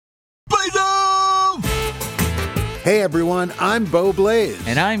Hey everyone, I'm Bo Blaze.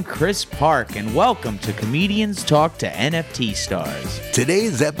 And I'm Chris Park, and welcome to Comedians Talk to NFT Stars.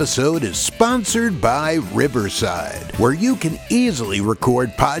 Today's episode is sponsored by Riverside, where you can easily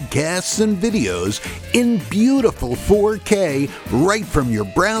record podcasts and videos in beautiful 4K right from your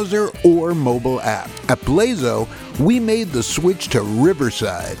browser or mobile app. At Blazo, we made the switch to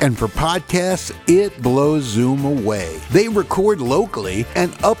Riverside, and for podcasts, it blows Zoom away. They record locally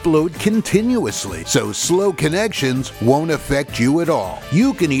and upload continuously, so slow connections won't affect you at all.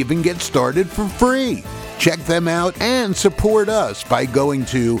 You can even get started for free. Check them out and support us by going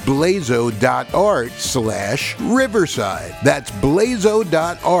to blazo.art/Riverside. That's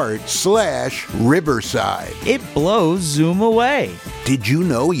blazo.art/Riverside. It blows Zoom away. Did you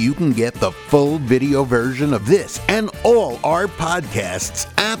know you can get the full video version of this and all our podcasts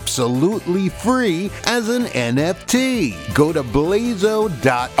absolutely free as an NFT? Go to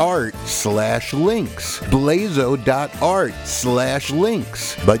blazo.art/links.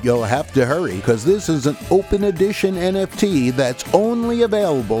 blazo.art/links. But you'll have to hurry because this is an open edition NFT that's only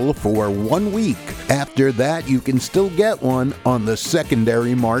available for 1 week. After that, you can still get one on the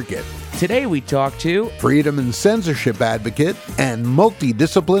secondary market. Today we talk to freedom and censorship advocate and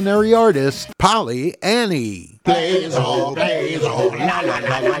multidisciplinary artist, PolyAnnie. Blazo, blazo, la la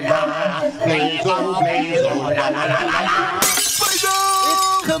la la la. Blazo, blazo, la la la la la.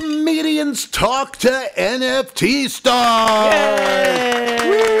 It's Comedians Talk to NFT Stars.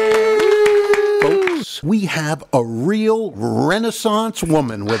 Folks, we have a real Renaissance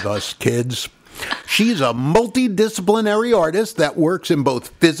woman with us, kids. She's a multidisciplinary artist that works in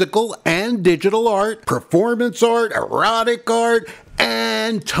both physical and digital art, performance art, erotic art,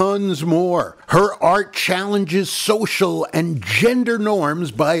 and tons more. Her art challenges social and gender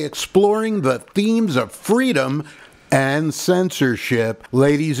norms by exploring the themes of freedom and censorship.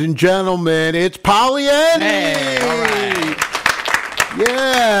 Ladies and gentlemen, it's PolyAnnie! Hey, all right.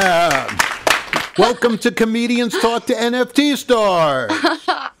 Yeah! Welcome to Comedians Talk to NFT Stars.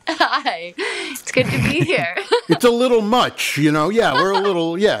 Hi, it's good to be here. It's a little much, you know. Yeah, we're a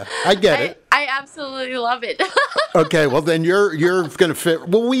little, yeah, I get it. I absolutely love it. Okay, well then you're going to fit.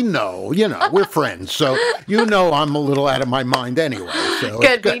 Well, we know, we're friends. So I'm a little out of my mind anyway. So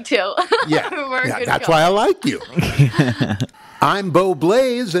good, me too. Yeah, that's why I like you. I'm Bo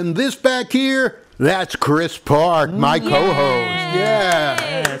Blaze, and this back here, that's Chris Park, my co-host.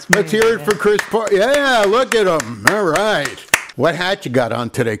 Yeah. Let's hear it for Chris Park. Yeah, look at him. All right. What hat you got on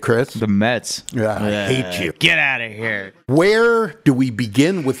today, Chris? The Mets. Yeah, I hate you. Get out of here. Where do we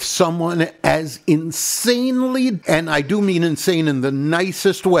begin with someone as insanely, and I do mean insane in the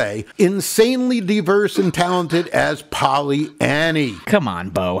nicest way, insanely diverse and talented as PolyAnnie? Come on,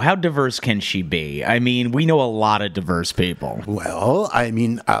 Bo. How diverse can she be? I mean, we know a lot of diverse people. Well,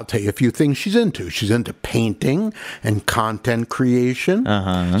 I'll tell you a few things she's into. She's into painting and content creation,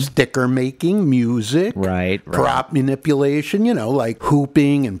 sticker making, music, right. prop manipulation, like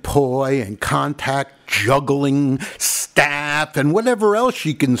hooping and poi and contact juggling, staff, and whatever else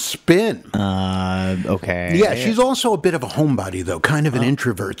she can spin. Okay. Yeah, she's also a bit of a homebody, though, kind of an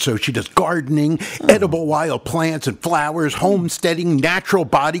introvert. So she does gardening, edible wild plants and flowers, homesteading, natural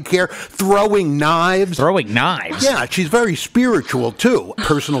body care, throwing knives. Throwing knives? Yeah, she's very spiritual, too.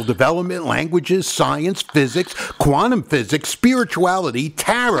 Personal development, languages, science, physics, quantum physics, spirituality,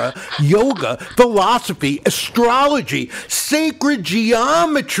 tarot, yoga, philosophy, astrology, sacred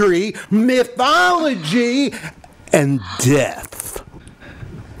geometry, mythology, and death.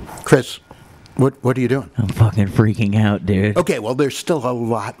 Chris, what are you doing? I'm fucking freaking out, dude. Okay, well, there's still a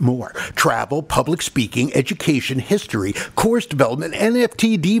lot more. Travel, public speaking, education, history, course development,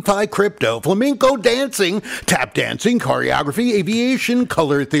 NFT, DeFi, crypto, flamenco dancing, tap dancing, choreography, aviation,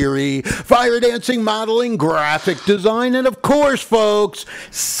 color theory, fire dancing, modeling, graphic design, and of course, folks,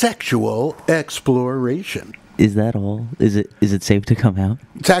 sexual exploration. Is that all? Is it safe to come out?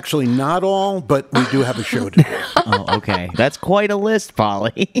 It's actually not all, but we do have a show to do. Oh, okay. That's quite a list,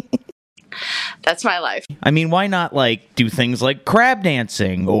 Polly. That's my life. I mean, why not, do things like crab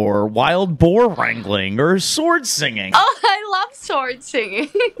dancing, or wild boar wrangling, or sword singing? Oh, I love sword singing.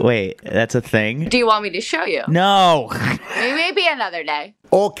 Wait, that's a thing? Do you want me to show you? No. Maybe another day.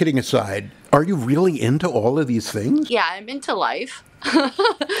 All kidding aside, are you really into all of these things? Yeah, I'm into life.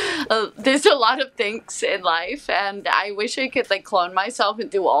 There's a lot of things in life, and I wish I could like clone myself and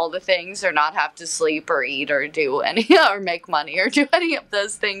do all the things, or not have to sleep or eat or do any or make money or do any of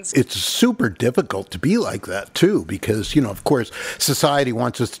those things. It's super difficult to be like that, too, because, of course, society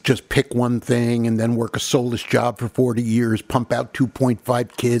wants us to just pick one thing and then work a soulless job for 40 years, pump out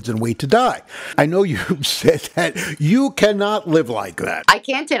 2.5 kids, and wait to die. I know you said that you cannot live like that. I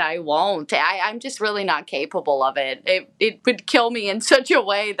can't and I won't. I'm just really not capable of it. It would kill me in such a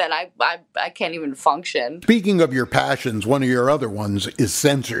way that I can't even function. Speaking of your passions, one of your other ones is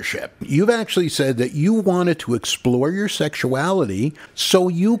censorship. You've actually said that you wanted to explore your sexuality so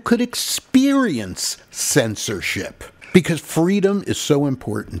you could experience censorship because freedom is so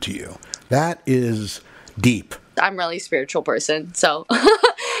important to you. That is deep. I'm a really spiritual person, so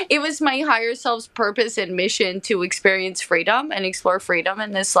it was my higher self's purpose and mission to experience freedom and explore freedom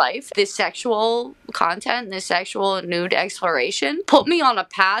in this life. This sexual content, this sexual nude exploration put me on a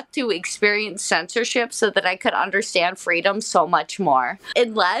path to experience censorship so that I could understand freedom so much more.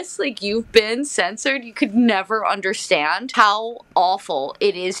 Unless, you've been censored, you could never understand how awful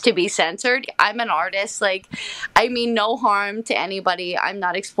it is to be censored. I'm an artist. I mean no harm to anybody. I'm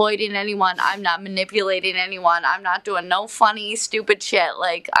not exploiting anyone. I'm not manipulating anyone. I'm not doing no funny, stupid shit.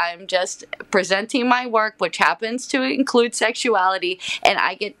 I'm just presenting my work, which happens to include sexuality, and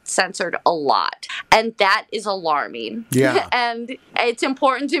I get censored a lot. And that is alarming. Yeah. And it's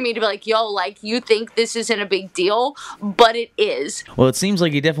important to me to be you think this isn't a big deal, but it is. Well, it seems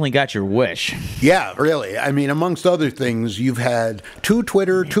like you definitely got your wish. Yeah, really. I mean, amongst other things, you've had 2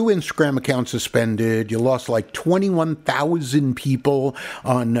 Twitter, 2 Instagram accounts suspended. You lost 21,000 people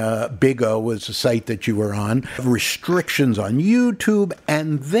on Big O was the site that you were on. Restrictions on YouTube.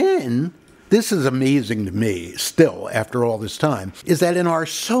 And then, this is amazing to me, still, after all this time, is that in our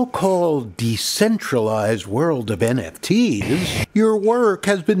so-called decentralized world of NFTs, your work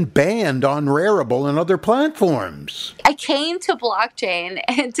has been banned on Rarible and other platforms. I came to blockchain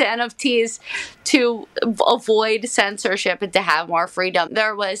and to NFTs to avoid censorship and to have more freedom.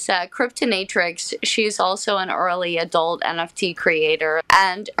 There was Cryptonatrix. She's also an early adult NFT creator,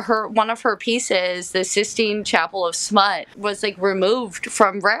 and one of her pieces, the Sistine Chapel of Smut, was removed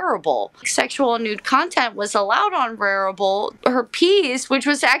from Rarible. Sexual nude content was allowed on Rarible. Her piece, which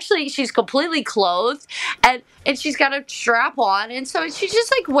was actually, she's completely clothed and she's got a strap on, and so she's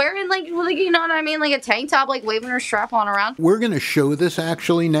just wearing you know what I mean, a tank top, waving her strap on around. We're going to show this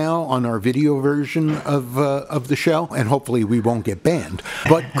actually now on our video version of the show, and hopefully we won't get banned.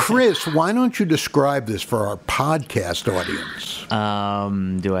 But Chris, why don't you describe this for our podcast audience?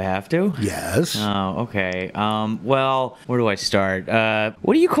 Do I have to? Yes. Oh, okay. Well, where do I start?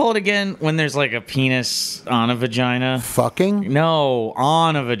 What do you call it again when there's a penis on a vagina? Fucking? No,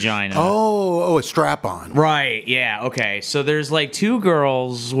 on a vagina. Oh, a strap-on. Right, yeah, okay. So there's 2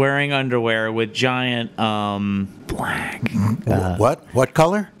 girls wearing underwear with giant, black. What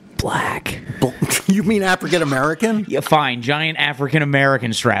color? Black. You mean African American? Yeah, fine. Giant African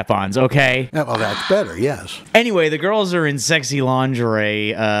American strap-ons, okay? Yeah, well, that's better, yes. Anyway, the girls are in sexy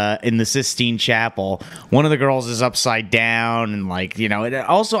lingerie in the Sistine Chapel. One of the girls is upside down, and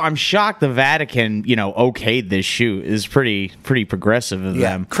also, I'm shocked the Vatican, okayed this shoot. Is pretty progressive of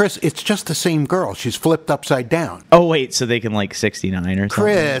them. Chris, it's just the same girl. She's flipped upside down. Oh, wait, so they can 69 or something?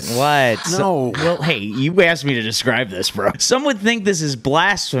 Chris. What? No. Well, hey, you asked me to describe this, bro. Some would think this is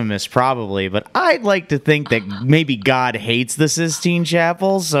blasphemous, probably, but I'd like to think that maybe God hates the Sistine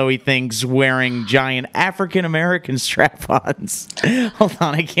Chapel, so he thinks wearing giant African American strap-ons. Hold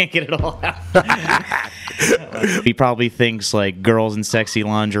on, I can't get it all out. He probably thinks girls in sexy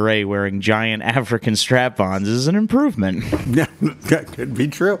lingerie wearing giant African strap-ons is an improvement. Yeah, that could be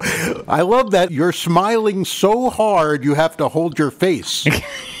true. I love that you're smiling so hard you have to hold your face. It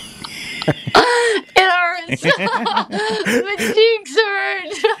hurts. My cheeks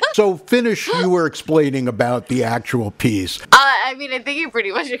hurt. So finish, you were explaining about the actual piece. I think you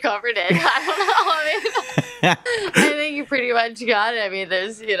pretty much covered it. I don't know. I think you pretty much got it.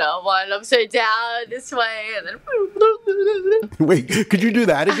 There's, one upside down this way, and then... Wait, could you do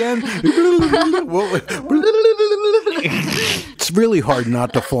that again? It's really hard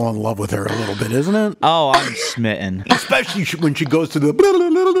not to fall in love with her a little bit, isn't it? Oh, I'm smitten. Especially when she goes to the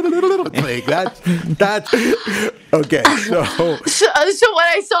thing. That's okay. So when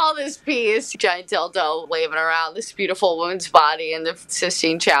I saw this piece, giant dildo waving around this beautiful woman's body in the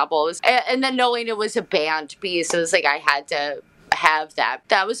Sistine Chapel, and then knowing it was a banned piece, it was I had to have that.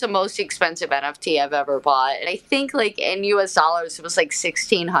 That was the most expensive NFT I've ever bought. And I think like in US dollars, it was like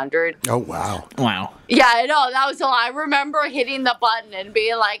 1,600. Oh, wow. Wow. Yeah, I know. That was a lot. I remember hitting the button and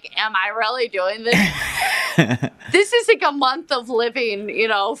being like, am I really doing this? This is like a month of living,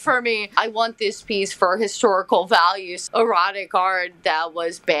 for me. I want this piece for historical values. Erotic art that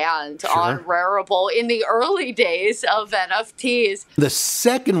was banned on Rarible in the early days of NFTs. The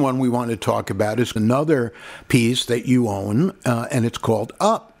second one we want to talk about is another piece that you own, and it's called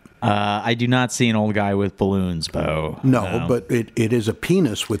Up. I do not see an old guy with balloons, Bo. No, but it is a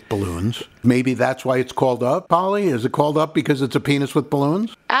penis with balloons. Maybe that's why it's called Up, Polly? Is it called Up because it's a penis with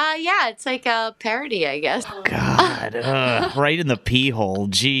balloons? Yeah, it's like a parody, I guess. God, right in the pee hole.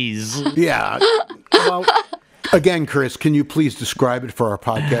 Jeez. Yeah. Well, again, Chris, can you please describe it for our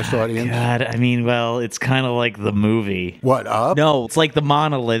podcast audience? God, I mean, well, it's kind of like the movie. What, Up? No, it's like the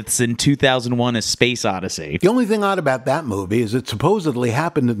monoliths in 2001: A Space Odyssey. The only thing odd about that movie is it supposedly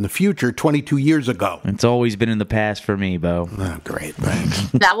happened in the future 22 years ago. It's always been in the past for me, Bo. Oh, great, thanks.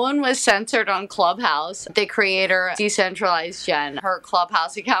 That one was censored on Clubhouse. The creator, Decentralized Jen, her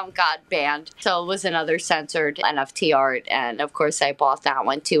Clubhouse account got banned. So it was another censored NFT art. And of course, I bought that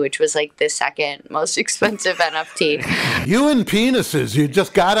one too, which was like the second most expensive NFT. You and penises, you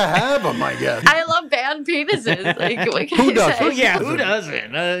just gotta have them, I guess. I love banned penises. Like, what can Who I doesn't? say? Yeah, who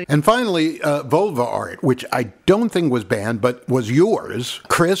doesn't? And finally, vulva art, which I don't think was banned, but was yours.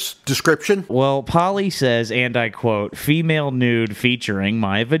 Chris, description? Well, Polly says, and I quote, female nude featuring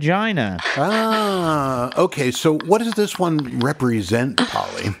my vagina. Ah, okay. So what does this one represent,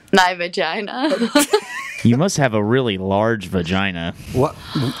 Polly? My vagina. You must have a really large vagina. What?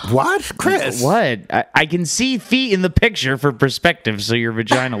 What, Chris? What? I can see feet in the picture for perspective, so your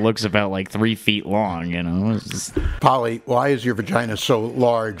vagina looks about like 3 feet long, It's just... Polly, why is your vagina so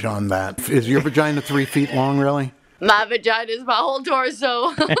large on that? Is your vagina 3 feet long, really? My vagina is my whole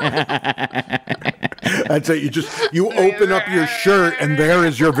torso. That's it. You open up your shirt and there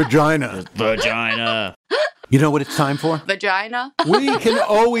is your vagina. Vagina. You know what it's time for? Vagina? We can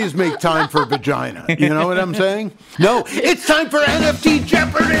always make time for vagina. You know what I'm saying? No, it's time for NFT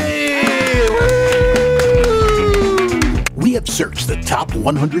Jeopardy! Woo! We have searched the top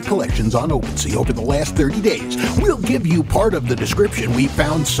 100 collections on OpenSea over the last 30 days. We'll give you part of the description we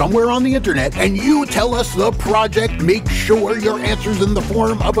found somewhere on the internet, and you tell us the project. Make sure your answer's in the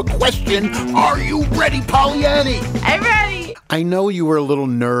form of a question. Are you ready, PolyAnnie? I'm ready. I know you were a little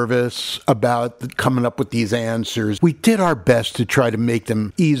nervous about coming up with these answers. We did our best to try to make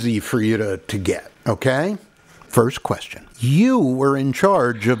them easy for you to get, okay? First question. You were in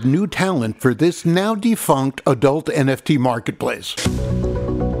charge of new talent for this now defunct adult NFT marketplace.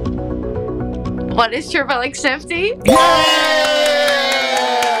 What is Triple X Nifty? Yeah!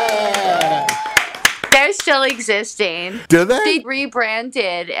 They're still existing. Do they? They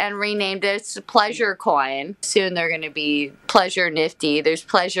rebranded and renamed it as Pleasure Coin. Soon they're going to be Pleasure Nifty. There's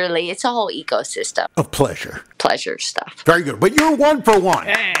Pleasurely. It's a whole ecosystem. Of pleasure. Pleasure stuff. Very good. But you're 1 for 1.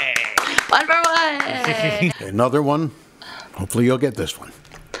 Hey. 1 for 1. Another one. Hopefully you'll get this one.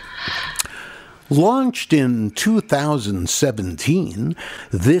 Launched in 2017,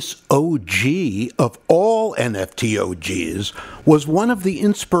 this OG of all NFT OGs was one of the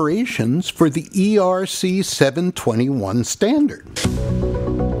inspirations for the ERC 721 standard.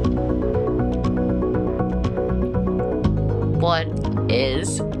 What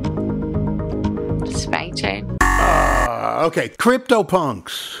is Spank Chain? Okay,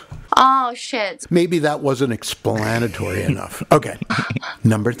 CryptoPunks. Oh, shit. Maybe that wasn't explanatory enough. Okay,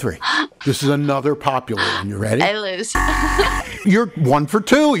 number 3. This is another popular one. You ready? I lose. You're 1 for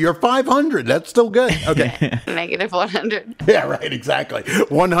 2. You're 500. That's still good. Okay. Negative 100. Yeah, right, exactly.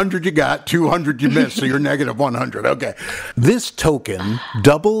 100 you got, 200 you missed, so you're negative 100. Okay. This token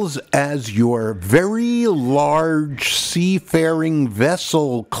doubles as your very large seafaring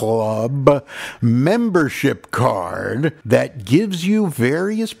vessel club membership card that gives you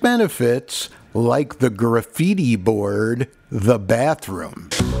various benefits like the graffiti board, the bathroom.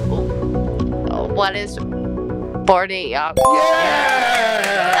 What is boarding? Yeah! Look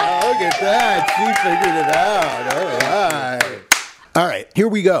at that. She figured it out. All right, here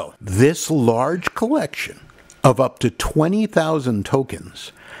we go. This large collection of up to 20,000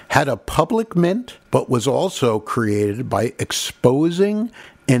 tokens had a public mint, but was also created by exposing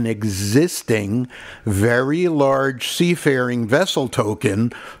an existing very large seafaring vessel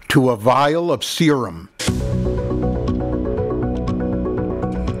token to a vial of serum.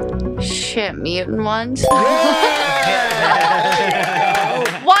 Shit, mutant ones? Yeah!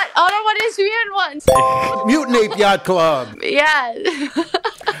 What? Oh no, what is mutant ones? Mutant Ape Yacht Club. Yeah.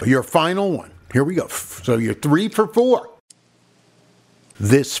 Your final one. Here we go. So you're 3 for 4.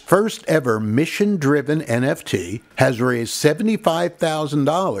 This first ever mission-driven NFT has raised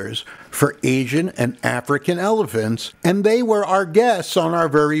 $75,000 for Asian and African elephants, and they were our guests on our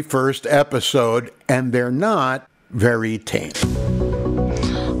very first episode, and they're not very tame.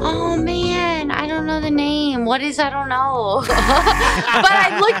 Oh man, I don't know the name. What is I don't know. But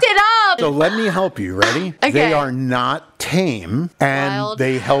I looked it up. So let me help you. Ready? Okay. They are not tame, and Wild.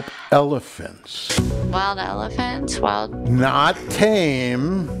 they help elephants. Wild elephants, wild. Not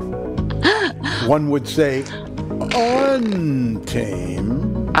tame. One would say untamed.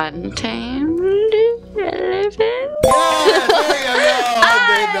 Untamed elephant. Yeah, there you go.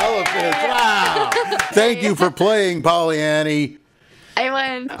 Untamed elephants. Wow. Thank you for playing, PolyAnnie. I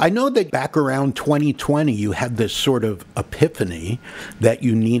won. I know that back around 2020, you had this sort of epiphany that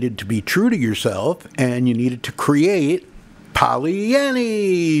you needed to be true to yourself and you needed to create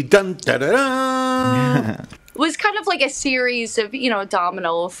PolyAnnie. Dun, da, da, da. It was kind of like a series of,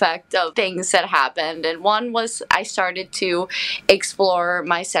 domino effect of things that happened. And one was I started to explore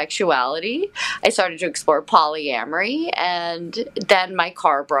my sexuality. I started to explore polyamory. And then my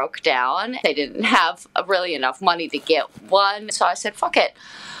car broke down. I didn't have really enough money to get one. So I said, fuck it.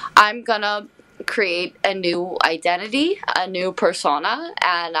 I'm going to create a new identity, a new persona,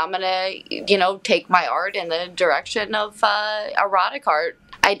 and I'm going to, take my art in the direction of erotic art.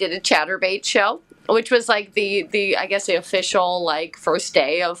 I did a Chatterbait show, which was like the I guess the official first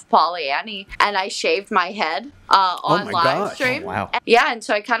day of PolyAnnie, and I shaved my head on my live gosh. stream. Oh, wow. Yeah, and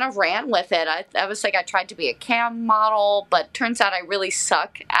so I kind of ran with it. I was like, I tried to be a cam model, but turns out I really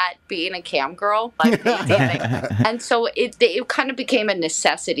suck at being a cam girl. And so it kind of became a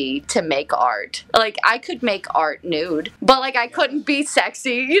necessity to make art. Like, I could make art nude, but I couldn't be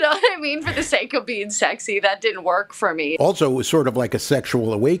sexy, you know what I mean? For the sake of being sexy, that didn't work for me. Also, it was sort of like a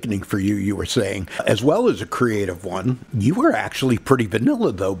sexual awakening for you were saying, as well as a creative one. You were actually pretty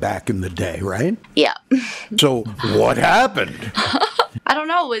vanilla, though, back in the day, right? Yeah. So what happened? I don't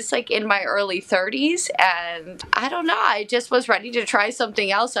know. It was in my early 30s, and I don't know. I just was ready to try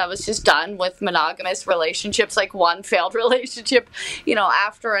something else. I was just done with monogamous relationships, one failed relationship,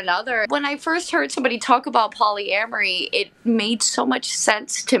 after another. When I first heard somebody talk about polyamory, it made so much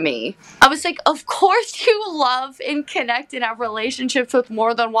sense to me. I was like, of course you love and connect and have relationships with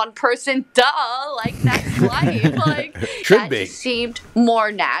more than one person. Duh. That's life. Should that be. just seemed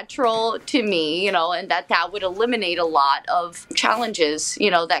more natural to me, and that would eliminate a lot of challenges,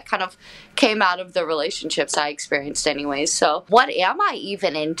 that kind of came out of the relationships I experienced anyways. So what am I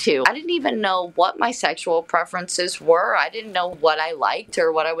even into? I didn't even know what my sexual preferences were. I didn't know what I liked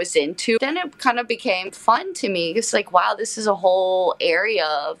or what I was into. Then it kind of became fun to me. It's wow, this is a whole area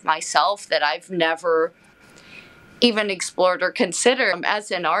of myself that I've never even explored or considered.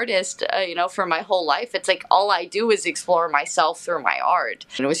 As an artist, for my whole life, it's all I do is explore myself through my art.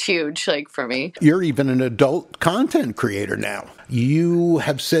 And it was huge, for me. You're even an adult content creator now. You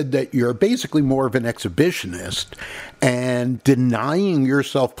have said that you're basically more of an exhibitionist, and denying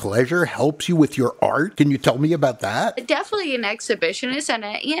yourself pleasure helps you with your art. Can you tell me about that? Definitely an exhibitionist and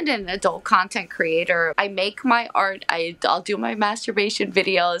an adult content creator. I make my art. I'll do my masturbation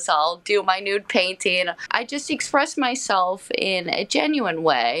videos. I'll do my nude painting. I just express myself in a genuine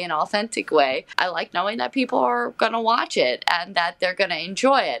way, an authentic way. I like knowing that people are going to watch it and that they're going to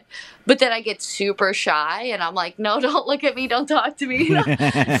enjoy it. But then I get super shy and I'm like, no, don't look at me. Don't talk to me. So,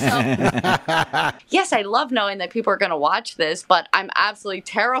 yes, I love knowing that people are going to watch this, but I'm absolutely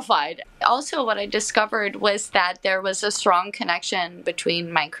terrified. Also, what I discovered was that there was a strong connection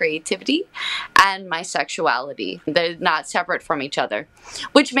between my creativity and my sexuality. They're not separate from each other,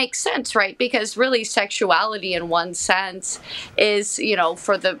 which makes sense, right? Because really sexuality in one sense is,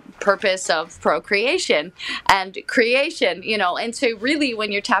 for the purpose of procreation and creation, and so really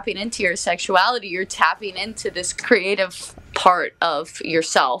when you're tapping into your sexuality, you're tapping into this creative part of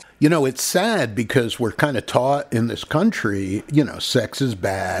yourself. It's sad because we're kind of taught in this country, sex is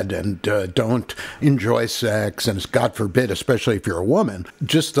bad and don't enjoy sex, and it's God forbid, especially if you're a woman.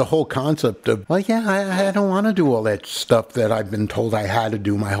 Just the whole concept of, I don't want to do all that stuff that I've been told I had to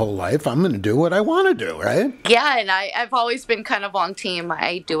do my whole life. I'm going to do what I want to do, right? Yeah, and I've always been kind of on team,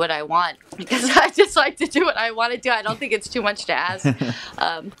 I do what I want, because I just like to do what I want to do. I don't think it's too much to ask.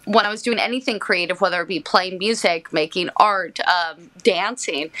 When I was doing anything creative, whether it be playing music, making art,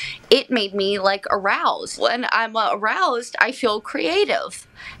 dancing, it made me aroused. When I'm aroused, I feel creative.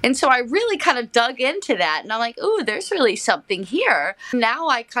 And so I really kind of dug into that, and I'm like, ooh, there's really something here. Now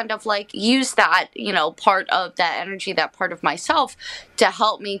I kind of like use that, part of that energy, that part of myself to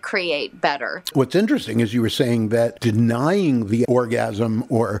help me create better. What's interesting is you were saying that denying the orgasm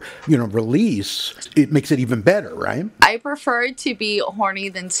or, release, it makes it even better, right? I prefer to be horny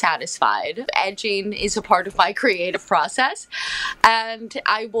than satisfied. Edging is a part of my creative process, and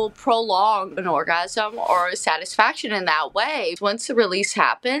I will prolong an orgasm or a satisfaction in that way. Once the release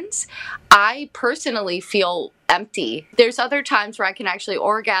happens, I personally feel empty. There's other times where I can actually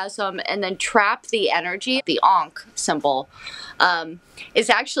orgasm and then trap the energy. The Ankh symbol is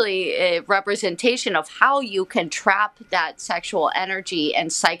actually a representation of how you can trap that sexual energy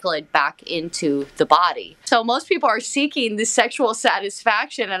and cycle it back into the body. So most people are seeking the sexual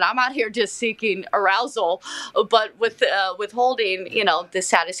satisfaction, and I'm out here just seeking arousal, but with withholding, the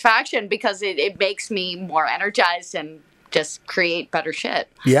satisfaction, because it makes me more energized and just create better shit.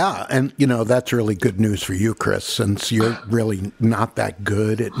 Yeah, and that's really good news for you, Chris, since you're really not that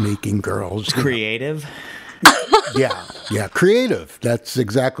good at making girls creative. Yeah, creative. That's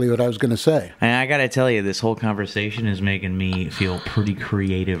exactly what I was going to say. And I got to tell you, this whole conversation is making me feel pretty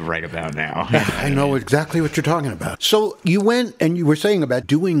creative right about now. I know exactly what you're talking about. So you went and you were saying about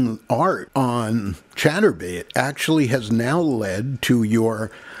doing art on Chatterbait actually has now led to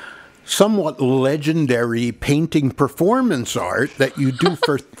your somewhat legendary painting performance art that you do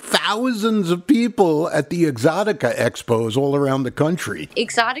for thousands of people at the Exotica expos all around the country.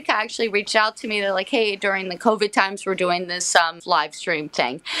 Exotica actually reached out to me. They're like, hey, during the COVID times, we're doing this live stream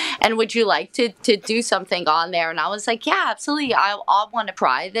thing, and would you like to do something on there? And I was like, yeah, absolutely. I want to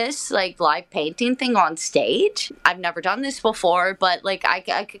try this like live painting thing on stage. I've never done this before, but like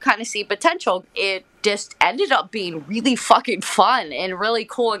I could kind of see potential. It just ended up being really fucking fun and really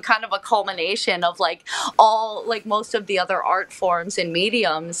cool, and kind of a culmination of most of the other art forms and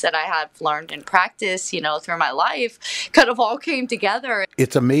mediums that I have learned and practiced, through my life, kind of all came together.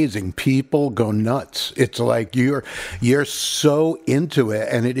 It's amazing. People go nuts. It's like you're so into it,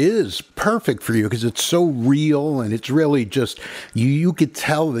 and it is perfect for you because it's so real, and it's really just, you could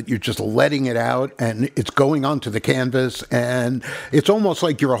tell that you're just letting it out, and it's going onto the canvas, and it's almost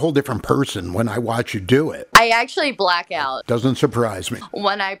like you're a whole different person when I watch you do it. I actually black out. Doesn't surprise me.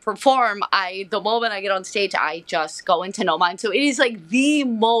 When I perform, the moment I get on stage, I just go into no mind. So it is like the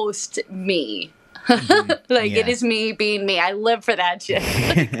most me. It is me being me. I live for that shit.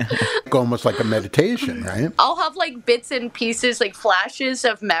 Almost like a meditation, right? I'll have like bits and pieces, like flashes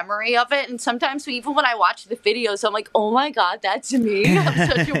of memory of it, and sometimes even when I watch the videos, I'm like, oh my god, that's me. I'm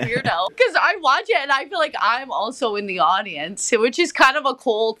such a weirdo, because I watch it and I feel like I'm also in the audience, which is kind of a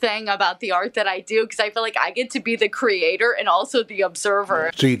cool thing about the art that I do, because I feel like I get to be the creator and also the observer.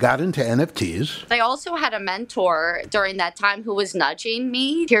 So you got into NFTs. I also had a mentor during that time who was nudging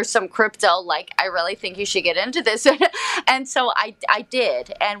me, here's some crypto, like I really think you should get into this. And so I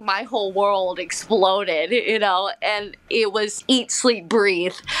did, and my whole world exploded, and it was eat, sleep,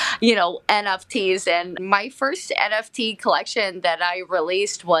 breathe, NFTs. And my first NFT collection that I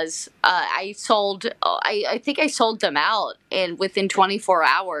released was, I think I sold them out within 24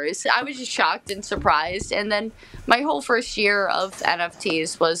 hours. I was just shocked and surprised. And then my whole first year of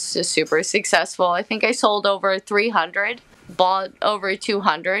NFTs was just super successful. I think I sold over 300. Bought over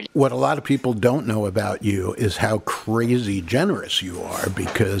 200. What a lot of people don't know about you is how crazy generous you are,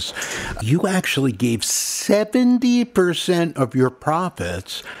 because you actually gave 70% of your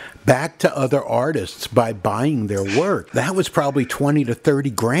profits back to other artists by buying their work. That was probably 20 to 30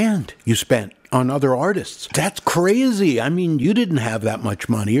 grand you spent on other artists. That's crazy. I mean, you didn't have that much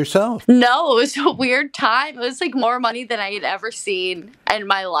money yourself. No, it was a weird time. It was like more money than I had ever seen in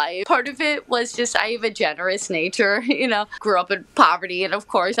my life. Part of it was just I have a generous nature, grew up in poverty, and of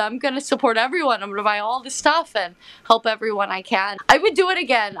course I'm going to support everyone. I'm going to buy all this stuff and help everyone I can. I would do it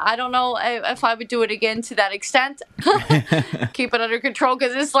again. I don't know if I would do it again to that extent. Keep it under control,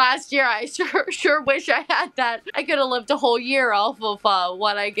 because this last year I sure wish I had that. I could have lived a whole year off of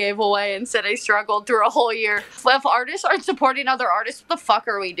what I gave away. Instead I struggled through a whole year. If artists aren't supporting other artists, what the fuck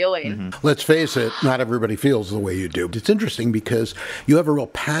are we doing? Mm-hmm. Let's face it, not everybody feels the way you do. It's interesting because you have a real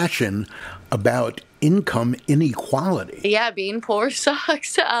passion about income inequality. Yeah, being poor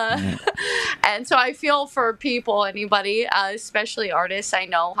sucks. And so I feel for people, anybody, especially artists, I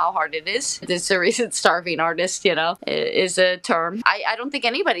know how hard it is. There's the reason starving artist, is a term. I don't think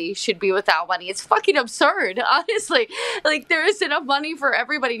anybody should be without money. It's fucking absurd, honestly. Like, there is enough money for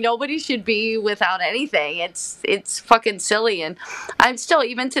everybody. Nobody should be without anything. It's fucking silly. And I'm still,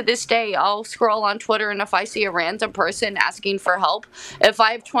 even to this day, I'll scroll on Twitter, and if I see a random person asking for help, if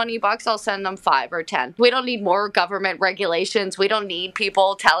I have $20, I'll send them $5 or pretend. We don't need more government regulations. We don't need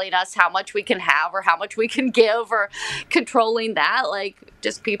people telling us how much we can have or how much we can give or controlling that. Like,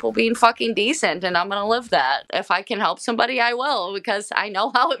 just people being fucking decent, and I'm gonna live that. If I can help somebody, I will, because I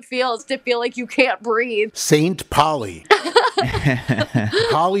know how it feels to feel like you can't breathe. Saint Polly.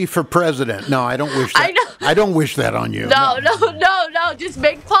 Polly for president. No, I don't wish that. I know. I don't wish that on you. No. Just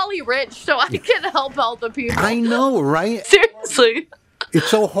make Polly rich so I can help all the people. I know, right? Seriously. It's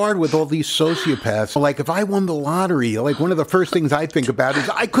so hard with all these sociopaths. Like, if I won the lottery, like, one of the first things I think about is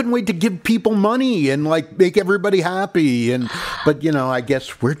I couldn't wait to give people money and, like, make everybody happy. But, you know, I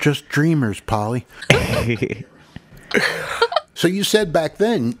guess we're just dreamers, Polly. So you said back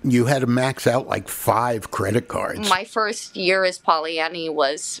then you had to max out, like, 5 credit cards. My first year as PolyAnnie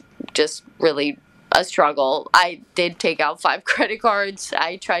was just really a struggle. I did take out 5 credit cards.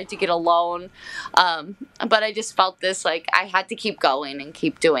 I tried to get a loan. But I just felt this, like, I had to keep going and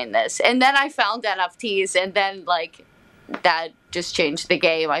keep doing this. And then I found NFTs, and then, like, that just changed the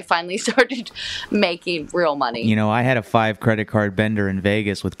game. I finally started making real money. You know, I had a 5 credit card bender in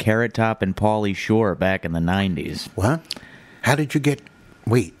Vegas with Carrot Top and Pauly Shore back in the 90s. What? How did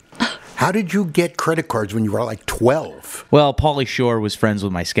you get credit cards when you were like 12? Well, Pauly Shore was friends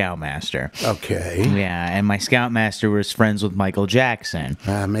with my Scoutmaster. Okay. Yeah, and my Scoutmaster was friends with Michael Jackson.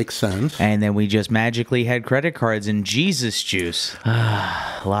 Makes sense. And then we just magically had credit cards and Jesus juice.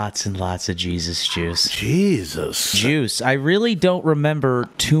 Lots and lots of Jesus juice. Jesus. Juice. I really don't remember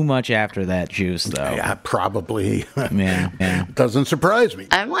too much after that juice, though. Yeah, probably. Yeah. Doesn't surprise me.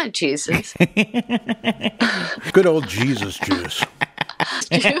 I want Jesus. Good old Jesus juice.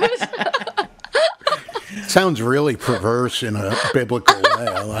 Juice? Sounds really perverse in a biblical way.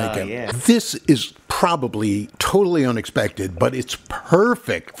 I like it. Yeah. This is probably totally unexpected, but it's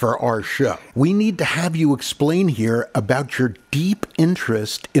perfect for our show. We need to have you explain here about your deep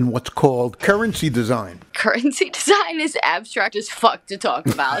interest in what's called currency design. Currency design is abstract as fuck to talk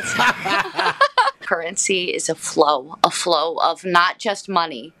about. Currency is a flow of not just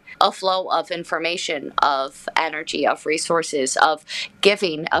money, a flow of information, of energy, of resources, of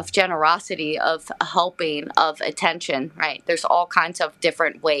giving, of generosity, of helping, of attention, right? There's all kinds of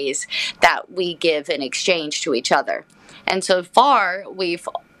different ways that we give in exchange to each other. And so far, we've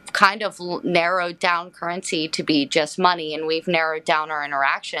kind of narrowed down currency to be just money, and we've narrowed down our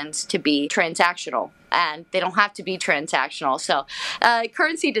interactions to be transactional. And they don't have to be transactional. So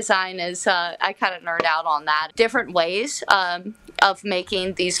currency design is, I kind of nerd out on that. Different ways of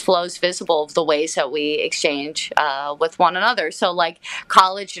making these flows visible, the ways that we exchange with one another. So like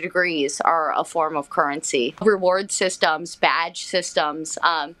college degrees are a form of currency. Reward systems, badge systems,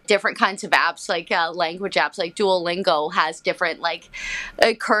 different kinds of apps like language apps like Duolingo has different like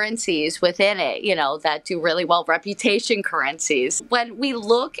currencies within it, you know, that do really well. Reputation currencies. When we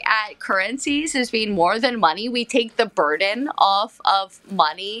look at currencies as being more than money, we take the burden off of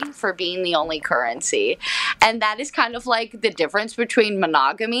money for being the only currency. And that is kind of like the difference between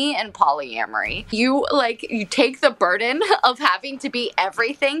monogamy and polyamory. You take the burden of having to be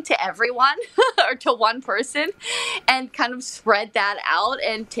everything to everyone or to one person and kind of spread that out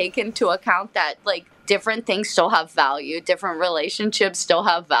and take into account that like different things still have value, different relationships still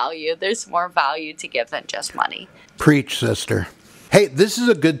have value. There's more value to give than just money. Preach, sister. Hey, this is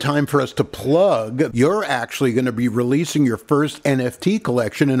a good time for us to plug. You're actually going to be releasing your first NFT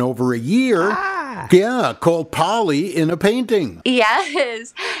collection in over a year. Yeah, called Polly in a Painting.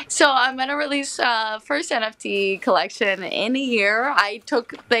 Yes. So I'm going to release first NFT collection in a year. I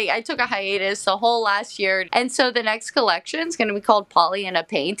took a hiatus the whole last year. And so the next collection is going to be called Polly in a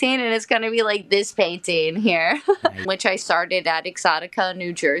Painting. And it's going to be like this painting here, which I started at Exotica,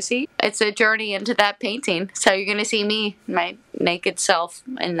 New Jersey. It's a journey into that painting. So you're going to see me, my naked self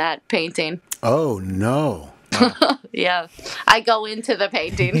in that painting. Oh, no. Yeah, I go into the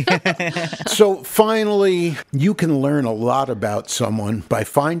painting. So finally, you can learn a lot about someone by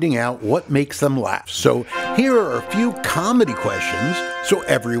finding out what makes them laugh. So here are a few comedy questions so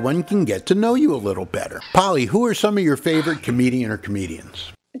everyone can get to know you a little better. Polly, who are some of your favorite comedian or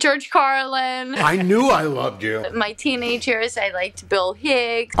comedians? George Carlin. I knew I loved you. My teenage years, I liked Bill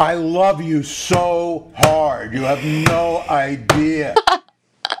Hicks. I love you so hard. You have no idea.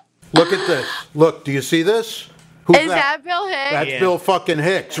 Look at this. Look, do you see this? Is that Bill Hicks? That's Bill fucking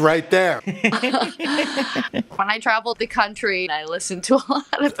Hicks right there. When I traveled the country, I listened to a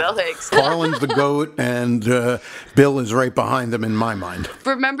lot of Bill Hicks. Carlin's the GOAT, and Bill is right behind them in my mind.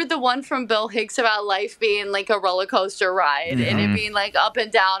 Remember the one from Bill Hicks about life being like a roller coaster ride and it being like up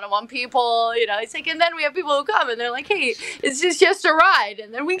and down? And when people, it's like, and then we have people who come and they're like, hey, it's just a ride.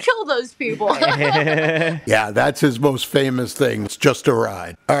 And then we kill those people. Yeah, that's his most famous thing. It's just a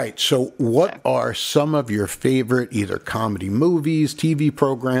ride. All right, so what are some of your favorite either comedy movies, TV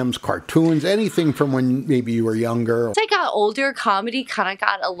programs, cartoons, anything from when maybe you were younger? As I got older, comedy kind of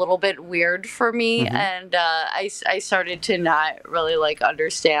got a little bit weird for me, and I started to not really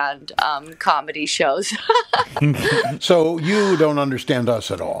understand comedy shows. So you don't understand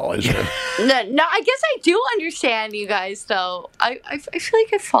us at all, is it? No, I guess I do understand you guys, though. I feel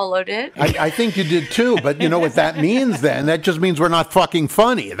like I followed it. I think you did too, but you know what that means then? That just means we're not fucking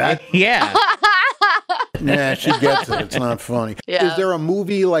funny. Yeah. Nah, she gets it. It's not funny. Yeah. Is there a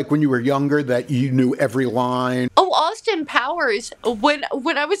movie like when you were younger that you knew every line? Oh, Austin Powers. When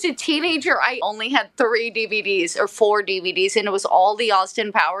I was a teenager, I only had 3 DVDs or 4 DVDs, and it was all the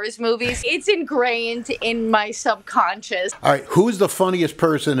Austin Powers movies. It's ingrained in my subconscious. All right, who's the funniest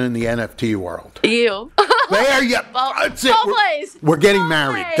person in the NFT world? You. There you Well, That's it. please. We're getting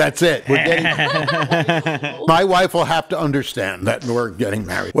married. That's it. We're getting. My wife will have to understand that we're getting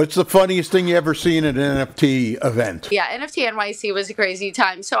married. What's the funniest thing you ever seen at an NFT event? Yeah, NFT NYC was a crazy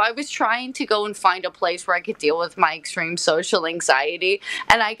time. So I was trying to go and find a place where I could deal with my extreme social anxiety.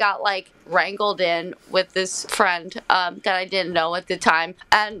 And I got wrangled in with this friend that I didn't know at the time.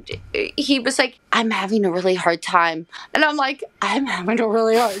 And he was like, I'm having a really hard time. And I'm like, I'm having a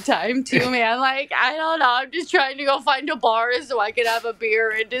really hard time too, man. I don't know. I'm just trying to go find a bar so I could have a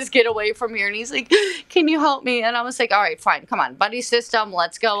beer and just get away from here. And he's like, can you help me? And I was like, all right, fine. Come on. Buddy system.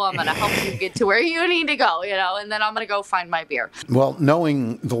 Let's go. I'm going to help you get to where you need to go, and then I'm going to go find my beer. Well,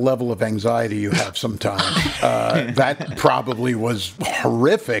 knowing the level of anxiety you have sometimes, that probably was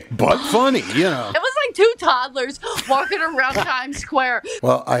horrific, but funny, It was like 2 toddlers walking around Times Square.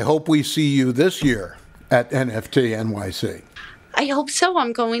 Well, I hope we see you this year at NFT NYC. I hope so.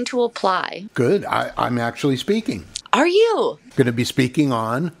 I'm going to apply. Good. I'm actually speaking. Are you? Going to be speaking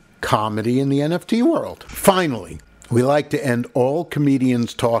on comedy in the NFT world. Finally, we like to end all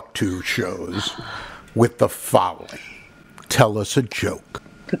comedians talk to shows with the following. Tell us a joke.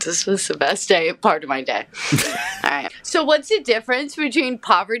 This was the best part of my day. All right. So what's the difference between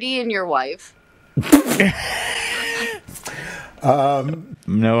poverty and your wife?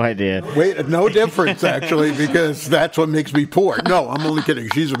 No idea. Wait, no difference, actually, because that's what makes me poor. No, I'm only kidding.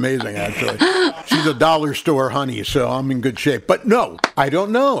 She's amazing, actually. She's a dollar store honey, so I'm in good shape. But no, I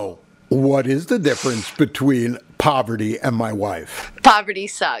don't know. What is the difference between poverty and my wife? Poverty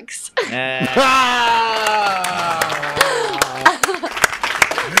sucks. But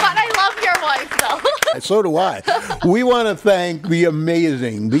I love your wife, though. So do I. We want to thank the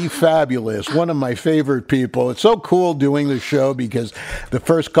amazing, the fabulous, one of my favorite people. It's so cool doing this show because the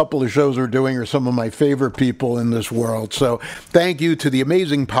first couple of shows we're doing are some of my favorite people in this world. So thank you to the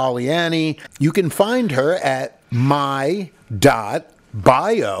amazing PolyAnnie. You can find her at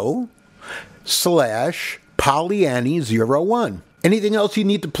my.bio/PolyAnnie01. Anything else you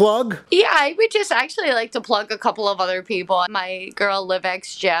need to plug? Yeah, I would just actually like to plug a couple of other people. My girl,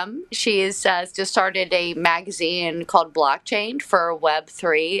 LiveX Gem, she is just started a magazine called Blockchain for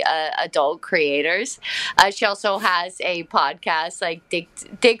Web3 adult creators. She also has a podcast like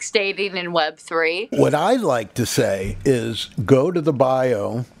Dick's Dating in Web3. What I'd like to say is go to the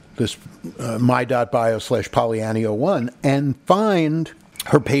bio, this my.bio/PolyAnnie01, and find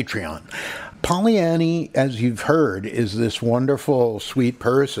her Patreon. PolyAnnie, as you've heard, is this wonderful, sweet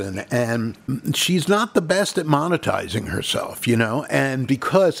person, and she's not the best at monetizing herself, and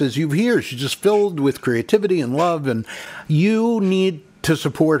because, as you hear, she's just filled with creativity and love, and you need to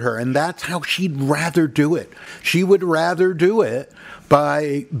support her, and that's how she'd rather do it. She would rather do it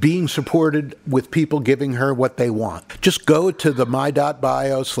by being supported with people giving her what they want. Just go to the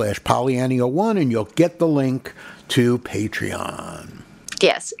my.bio/PolyAnnie01 and you'll get the link to Patreon.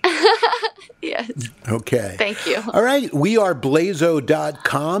 Yes. Yes. Okay. Thank you. All right. We are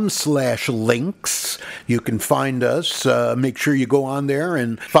blazo.com/links. You can find us. Make sure you go on there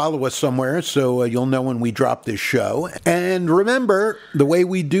and follow us somewhere so you'll know when we drop this show. And remember, the way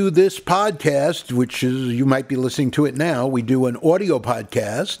we do this podcast, which is, you might be listening to it now, we do an audio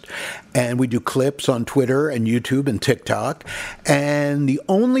podcast and we do clips on Twitter and YouTube and TikTok. And the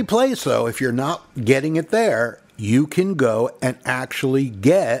only place, though, if you're not getting it there, you can go and actually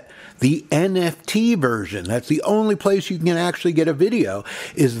get the NFT version. That's the only place you can actually get a video,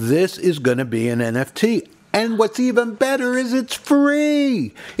 this is going to be an NFT. And what's even better is it's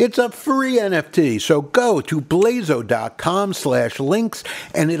free. It's a free NFT. So go to blazo.com/links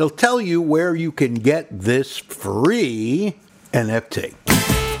and it'll tell you where you can get this free NFT.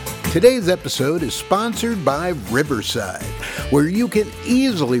 Today's episode is sponsored by Riverside, where you can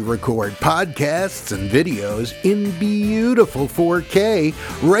easily record podcasts and videos in beautiful 4K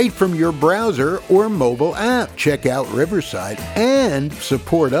right from your browser or mobile app. Check out Riverside and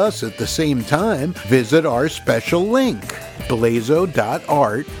support us at the same time. Visit our special link,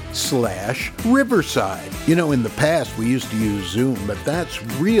 blazo.art/Riverside. You know, in the past we used to use Zoom, but that's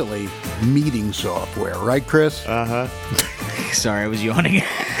really meeting software, right, Chris? Sorry, I was yawning.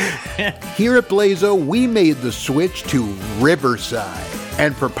 Here at Blazo, we made the switch to Riverside.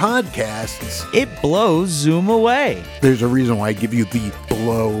 And for podcasts, It blows Zoom away. there's a reason why I give you the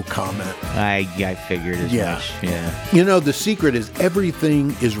blow comment. I figured as much. Yeah. You know, the secret is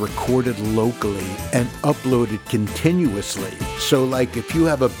everything is recorded locally and uploaded continuously. So, like, if you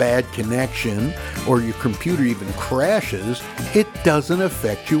have a bad connection or your computer even crashes, it doesn't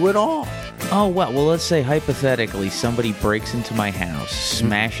affect you at all. Oh, well, let's say hypothetically somebody breaks into my house,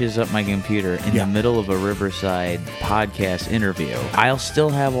 smashes up my computer in the middle of a Riverside podcast interview. I'll still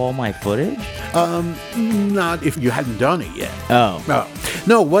have all my footage? Not if you hadn't done it yet. Oh.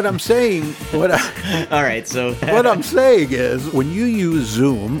 No, what I'm saying, All right, so... what I'm saying is, when you use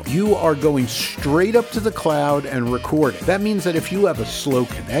Zoom, you are going straight up to the cloud and record it. That means that if you have a slow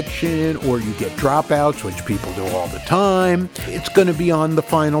connection or you get dropouts, which people do all the time, it's going to be on the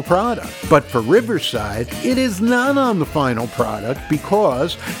final product. But for Riverside, it is not on the final product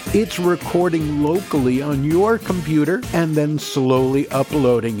because it's recording locally on your computer and then slowly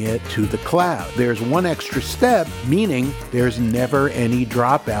uploading it to the cloud. There's one extra step, meaning there's never any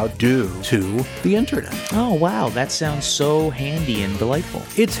dropout due to the internet. Oh, wow, that sounds so handy and delightful.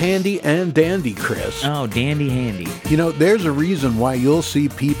 It's handy and dandy, Chris. Oh, dandy handy. You know, there's a reason why you'll see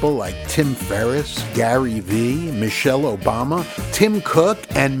people like Tim Ferriss, Gary Vee, Michelle Obama, Tim Cook,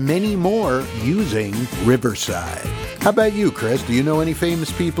 and many more using Riverside. How about you, Chris? Do you know any famous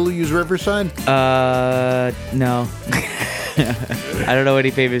people who use Riverside? No. I don't know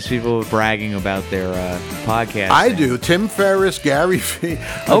any famous people bragging about their podcast. I do. Tim Ferriss, Gary Vee.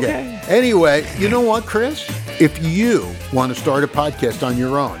 Okay. Anyway, you know what, Chris? If you want to start a podcast on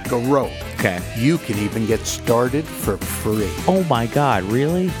your own, go rogue. Okay. You can even get started for free. Oh my God,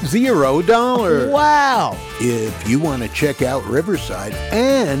 really? $0. Wow. If you want to check out Riverside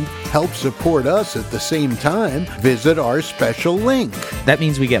and help support us at the same time, visit our special link. That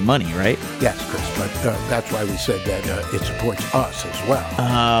means we get money, right? Yes, Chris, but that's why we said that it supports us as well.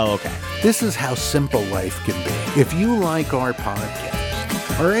 Oh, okay. This is how simple life can be. If you like our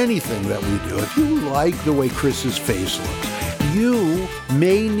podcast or anything that we do, if you like the way Chris's face looks, you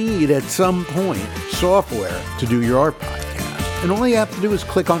may need at some point software to do your podcast. And all you have to do is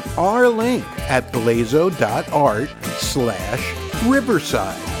click on our link at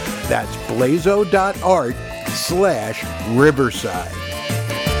blazo.art/Riverside. That's blazo.art/Riverside.